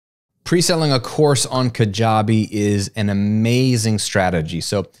Pre-selling a course on Kajabi is an amazing strategy.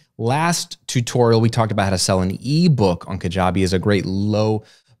 So last tutorial, we talked about how to sell an ebook on Kajabi as a great low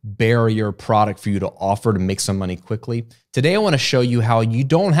barrier product for you to offer to make some money quickly. Today, I want to show you how you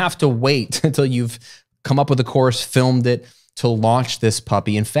don't have to wait until you've come up with a course, filmed it to launch this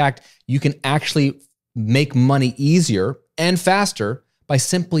puppy. In fact, you can actually make money easier and faster by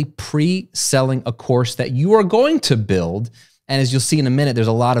simply pre-selling a course that you are going to build. And as you'll see in a minute, there's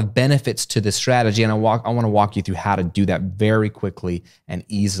a lot of benefits to this strategy. And I want to walk you through how to do that very quickly and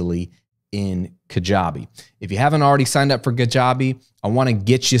easily in Kajabi. If you haven't already signed up for Kajabi, I want to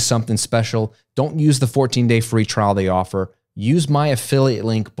get you something special. Don't use the 14-day free trial they offer. Use my affiliate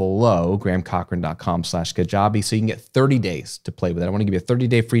link below, grahamcochran.com/Kajabi, so you can get 30 days to play with it. I want to give you a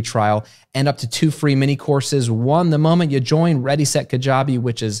 30-day free trial and up to 2 free mini courses. One, the moment you join Ready, Set, Kajabi,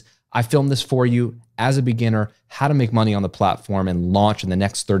 which is I filmed this for you as a beginner, how to make money on the platform and launch in the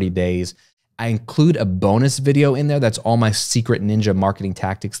next 30 days. I include a bonus video in there. That's all my secret ninja marketing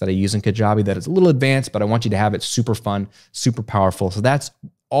tactics that I use in Kajabi that is a little advanced, but I want you to have it super fun, super powerful. So that's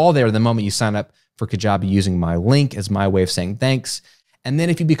all there the moment you sign up for Kajabi using my link as my way of saying thanks. And then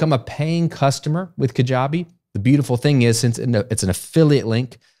if you become a paying customer with Kajabi, the beautiful thing is, since it's an affiliate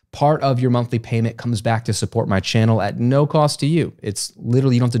link, part of your monthly payment comes back to support my channel at no cost to you. It's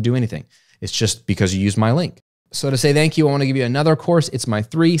literally, you don't have to do anything. It's just because you use my link. So to say thank you, I want to give you another course. It's my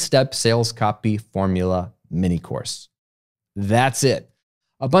 3-step sales copy formula mini course. That's it.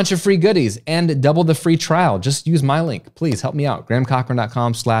 A bunch of free goodies and double the free trial. Just use my link. Please help me out.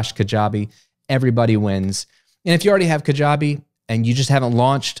 grahamcochran.com/Kajabi. Everybody wins. And if you already have Kajabi and you just haven't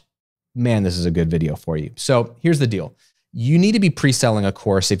launched, man, this is a good video for you. So here's the deal. You need to be pre-selling a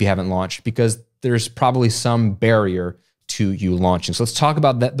course if you haven't launched because there's probably some barrier to you launching. So let's talk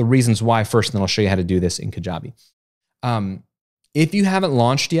about the reasons why first, and then I'll show you how to do this in Kajabi. If you haven't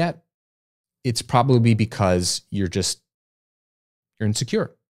launched yet, it's probably because you're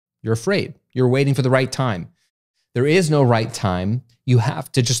insecure. You're afraid. You're waiting for the right time. There is no right time. You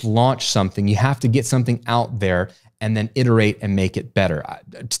have to just launch something. You have to get something out there and then iterate and make it better.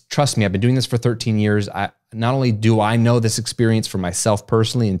 Trust me, I've been doing this for 13 years. Not only do I know this experience for myself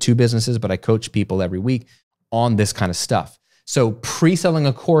personally in 2 businesses, but I coach people every week on this kind of stuff. So pre-selling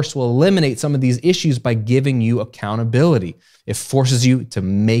a course will eliminate some of these issues by giving you accountability. It forces you to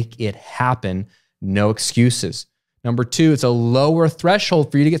make it happen. No excuses. Number 2, it's a lower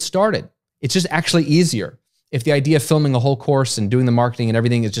threshold for you to get started. It's just actually easier. If the idea of filming a whole course and doing the marketing and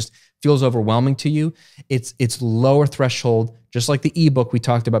everything just feels overwhelming to you, it's lower threshold, just like the ebook we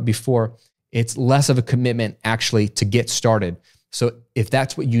talked about before. It's less of a commitment actually to get started. So if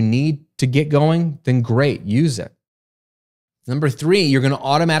that's what you need to get going, then great, use it. Number 3, you're going to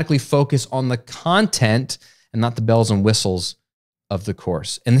automatically focus on the content and not the bells and whistles of the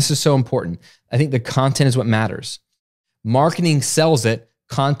course. And this is so important. I think the content is what matters. Marketing sells it.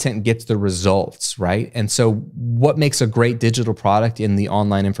 Content gets the results, right? And so what makes a great digital product in the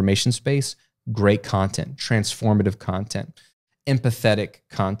online information space? Great content, transformative content, empathetic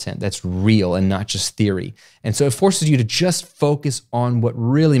content that's real and not just theory. And so it forces you to just focus on what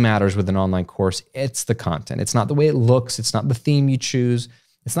really matters with an online course. It's the content. It's not the way it looks. It's not the theme you choose.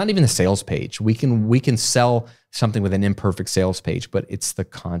 It's not even the sales page. We can sell something with an imperfect sales page, but it's the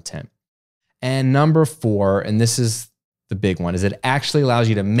content. And number 4, and this is the big one, is it actually allows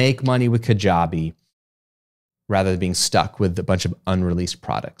you to make money with Kajabi rather than being stuck with a bunch of unreleased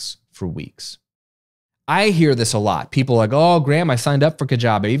products for weeks. I hear this a lot. People are like, oh, Graham, I signed up for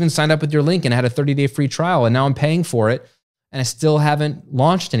Kajabi. I even signed up with your link and I had a 30-day free trial and now I'm paying for it and I still haven't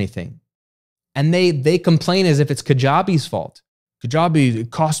launched anything. And they complain as if it's Kajabi's fault. Kajabi,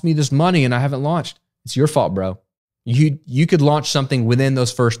 it cost me this money and I haven't launched. It's your fault, bro. You could launch something within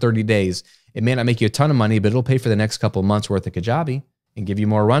those first 30 days. It may not make you a ton of money, but it'll pay for the next couple of months worth of Kajabi and give you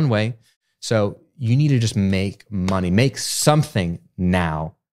more runway. So you need to just make money, make something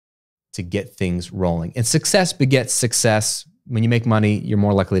now to get things rolling. And success begets success. When you make money, you're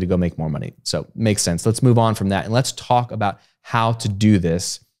more likely to go make more money. So makes sense. Let's move on from that. And let's talk about how to do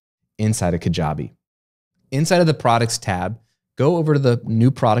this inside of Kajabi. Inside of the products tab, go over to the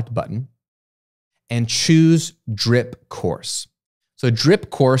new product button and choose drip course. So drip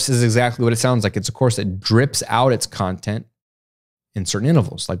course is exactly what it sounds like. It's a course that drips out its content in certain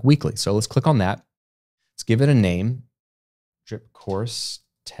intervals, like weekly. So let's click on that. Let's give it a name, drip course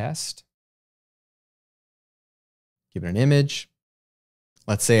test. Give it an image.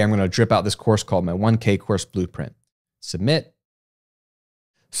 Let's say I'm going to drip out this course called my 1K course blueprint. Submit.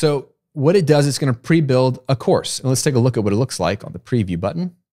 So what it does, it's going to pre-build a course. And let's take a look at what it looks like on the preview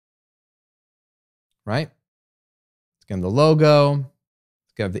button. Right? Again, the logo,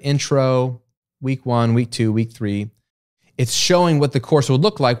 We have the intro, week 1, week 2, week 3. It's showing what the course would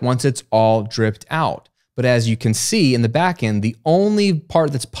look like once it's all dripped out. But as you can see in the back end, the only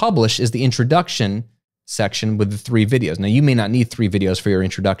part that's published is the introduction section with the 3 videos. Now, you may not need 3 videos for your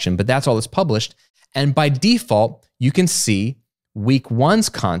introduction, but that's all that's published. And by default, you can see week 1's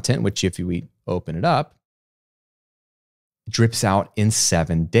content, which if we open it up, drips out in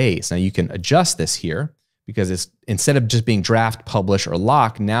 7 days. Now, you can adjust this here because it's instead of just being draft, publish, or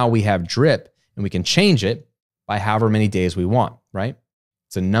lock, now we have drip, and we can change it by however many days we want, right?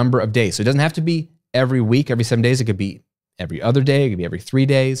 It's a number of days. So it doesn't have to be every week, every 7 days. It could be every other day. It could be every 3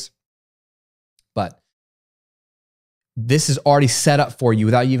 days. But this is already set up for you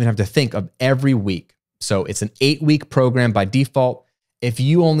without you even having to think of every week. So it's an 8-week program by default. If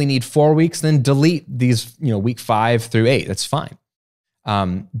you only need 4 weeks, then delete these, week 5 through 8. That's fine.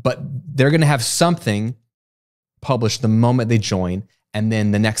 But they're going to have something published the moment they join, and then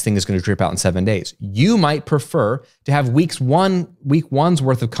the next thing is going to drip out in 7 days. You might prefer to have week 1's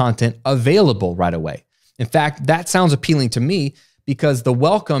worth of content available right away. In fact, that sounds appealing to me because the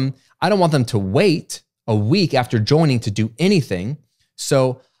welcome, I don't want them to wait a week after joining to do anything.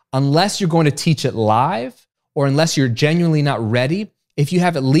 So unless you're going to teach it live, or unless you're genuinely not ready, if you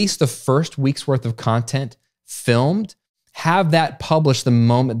have at least the first week's worth of content filmed, have that published the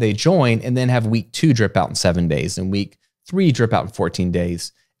moment they join, and then have week 2 drip out in 7 days and week 3 drip out in 14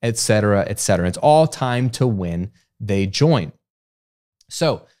 days, et cetera, et cetera. It's all timed to when they join.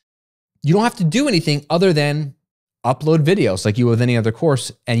 So you don't have to do anything other than upload videos like you would with any other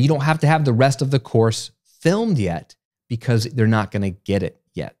course, and you don't have to have the rest of the course filmed yet because they're not going to get it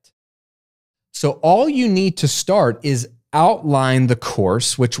yet. So all you need to start is outline the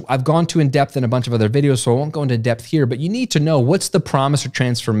course, which I've gone to in depth in a bunch of other videos, so I won't go into depth here, but you need to know what's the promise or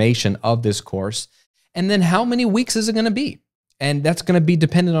transformation of this course, and then how many weeks is it going to be? And that's going to be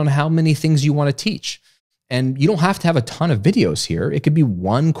dependent on how many things you want to teach. And you don't have to have a ton of videos here. It could be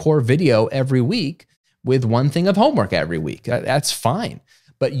 1 core video every week with 1 thing of homework every week. That's fine.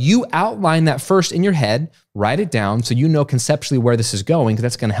 But you outline that first in your head, write it down so you know conceptually where this is going, because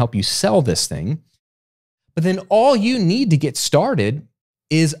that's going to help you sell this thing. But then all you need to get started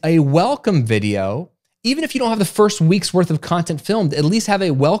is a welcome video. Even if you don't have the first week's worth of content filmed, at least have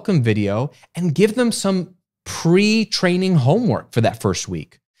a welcome video and give them some pre-training homework for that first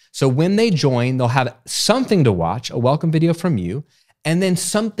week. So when they join, they'll have something to watch, a welcome video from you, and then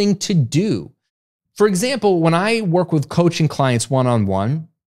something to do. For example, when I work with coaching clients one-on-one,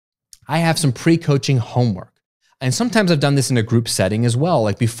 I have some pre-coaching homework. And sometimes I've done this in a group setting as well.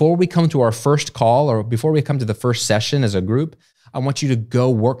 Like before we come to our first call or before we come to the first session as a group, I want you to go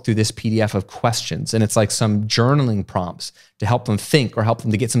work through this PDF of questions. And it's like some journaling prompts to help them think or help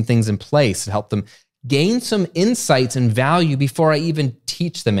them to get some things in place, to help them gain some insights and value before I even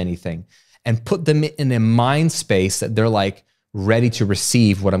teach them anything, and put them in a mind space that they're like ready to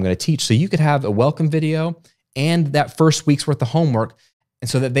receive what I'm going to teach. So you could have a welcome video and that first week's worth of homework, and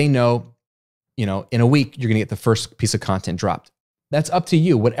so that they know, in a week, you're going to get the first piece of content dropped. That's up to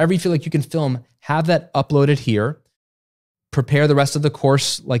you. Whatever you feel like you can film, have that uploaded here. Prepare the rest of the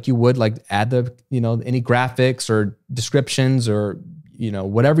course like you would, like add the, any graphics or descriptions or,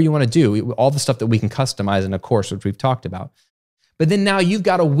 whatever you want to do, all the stuff that we can customize in a course, which we've talked about. But then now you've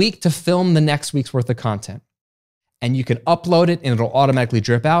got a week to film the next week's worth of content. And you can upload it and it'll automatically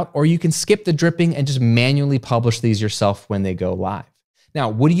drip out, or you can skip the dripping and just manually publish these yourself when they go live. Now,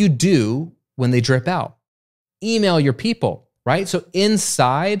 what do you do when they drip out? Email your people, right? So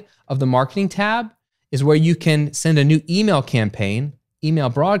inside of the marketing tab is where you can send a new email campaign, email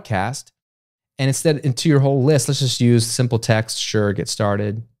broadcast, and instead into your whole list, let's just use simple text. Sure, get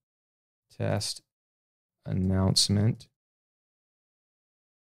started. Test announcement.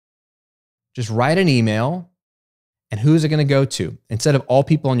 Just write an email. And who is it going to go to? Instead of all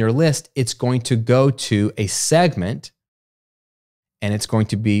people on your list, it's going to go to a segment, and it's going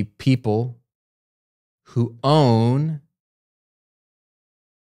to be people who own,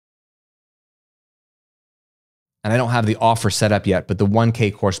 and I don't have the offer set up yet, but the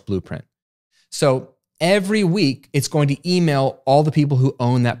 1K course blueprint. So every week, it's going to email all the people who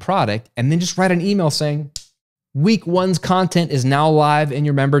own that product, and then just write an email saying, week 1's content is now live in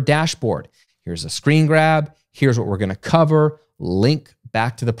your member dashboard. Here's a screen grab. Here's what we're going to cover, link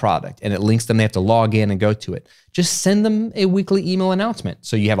back to the product. And it links them. They have to log in and go to it. Just send them a weekly email announcement.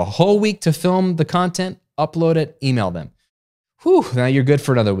 So you have a whole week to film the content, upload it, email them. Whew, now you're good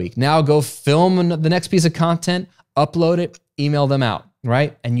for another week. Now go film the next piece of content, upload it, email them out,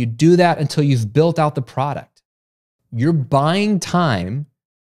 right? And you do that until you've built out the product. You're buying time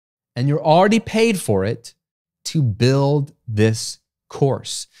and you're already paid for it to build this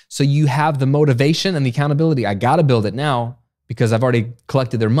course. So you have the motivation and the accountability. I got to build it now because I've already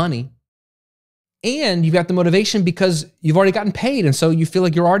collected their money. And you've got the motivation because you've already gotten paid. And so you feel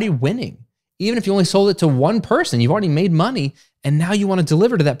like you're already winning. Even if you only sold it to one person, you've already made money. And now you want to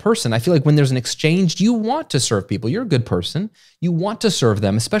deliver to that person. I feel like when there's an exchange, you want to serve people. You're a good person. You want to serve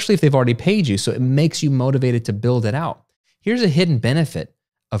them, especially if they've already paid you. So it makes you motivated to build it out. Here's a hidden benefit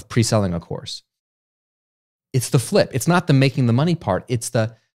of pre-selling a course. It's the flip. It's not the making the money part. It's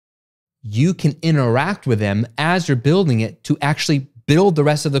the you can interact with them as you're building it to actually build the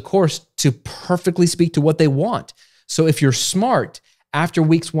rest of the course to perfectly speak to what they want. So if you're smart, after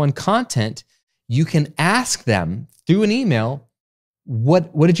week's 1 content, you can ask them through an email,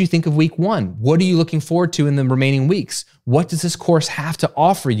 what did you think of week 1? What are you looking forward to in the remaining weeks? What does this course have to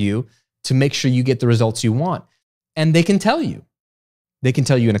offer you to make sure you get the results you want? And they can tell you. They can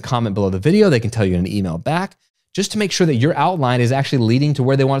tell you in a comment below the video. They can tell you in an email back, just to make sure that your outline is actually leading to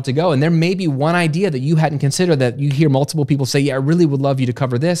where they want it to go. And there may be one idea that you hadn't considered that you hear multiple people say, yeah, I really would love you to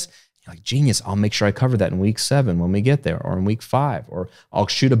cover this. You're like, genius, I'll make sure I cover that in week 7 when we get there, or in week 5, or I'll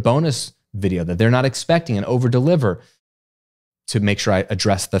shoot a bonus video that they're not expecting and over deliver to make sure I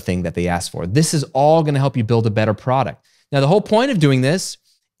address the thing that they asked for. This is all going to help you build a better product. Now, the whole point of doing this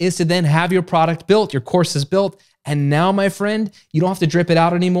is to then have your product built, your course is built. And now, my friend, you don't have to drip it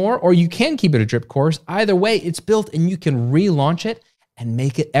out anymore, or you can keep it a drip course. Either way, it's built and you can relaunch it and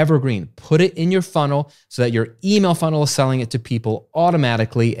make it evergreen. Put it in your funnel so that your email funnel is selling it to people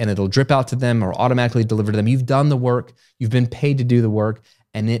automatically and it'll drip out to them or automatically deliver to them. You've done the work, you've been paid to do the work,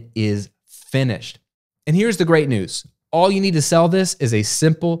 and it is finished. And here's the great news. All you need to sell this is a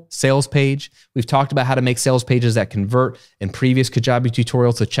simple sales page. We've talked about how to make sales pages that convert in previous Kajabi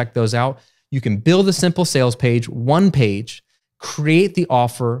tutorials, so check those out. You can build a simple sales page, 1 page, create the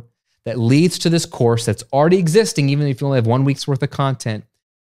offer that leads to this course that's already existing, even if you only have 1 week's worth of content.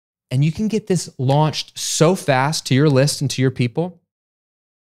 And you can get this launched so fast to your list and to your people.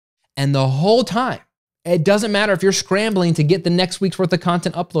 And the whole time, it doesn't matter if you're scrambling to get the next week's worth of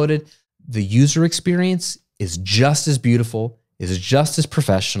content uploaded, the user experience is just as beautiful, is just as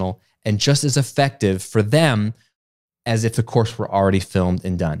professional, and just as effective for them as if the course were already filmed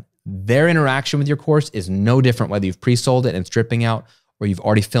and done. Their interaction with your course is no different whether you've pre-sold it and it's dripping out, or you've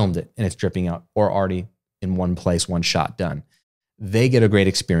already filmed it and it's dripping out, or already in one place, one shot done. They get a great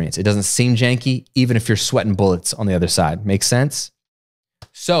experience. It doesn't seem janky, even if you're sweating bullets on the other side. Make sense?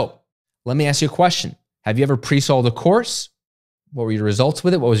 So let me ask you a question. Have you ever pre-sold a course? What were your results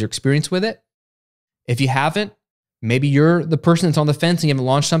with it? What was your experience with it? If you haven't, maybe you're the person that's on the fence and you haven't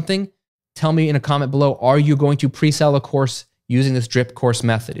launched something. Tell me in a comment below, are you going to pre-sell a course using this drip course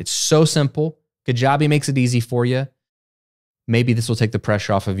method? It's so simple. Kajabi makes it easy for you. Maybe this will take the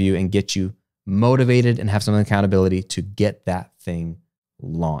pressure off of you and get you motivated and have some accountability to get that thing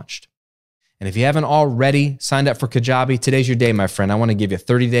launched. And if you haven't already signed up for Kajabi, today's your day, my friend. I want to give you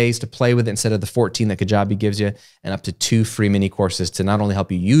 30 days to play with it instead of the 14 that Kajabi gives you, and up to 2 free mini courses to not only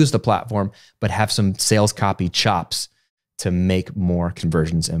help you use the platform, but have some sales copy chops to make more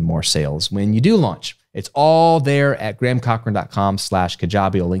conversions and more sales when you do launch. It's all there at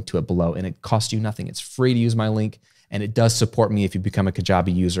grahamcochran.com/Kajabi. I'll link to it below, and it costs you nothing. It's free to use my link, and it does support me if you become a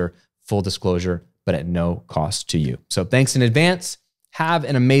Kajabi user, full disclosure, but at no cost to you. So thanks in advance. Have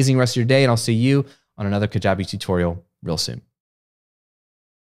an amazing rest of your day, and I'll see you on another Kajabi tutorial real soon.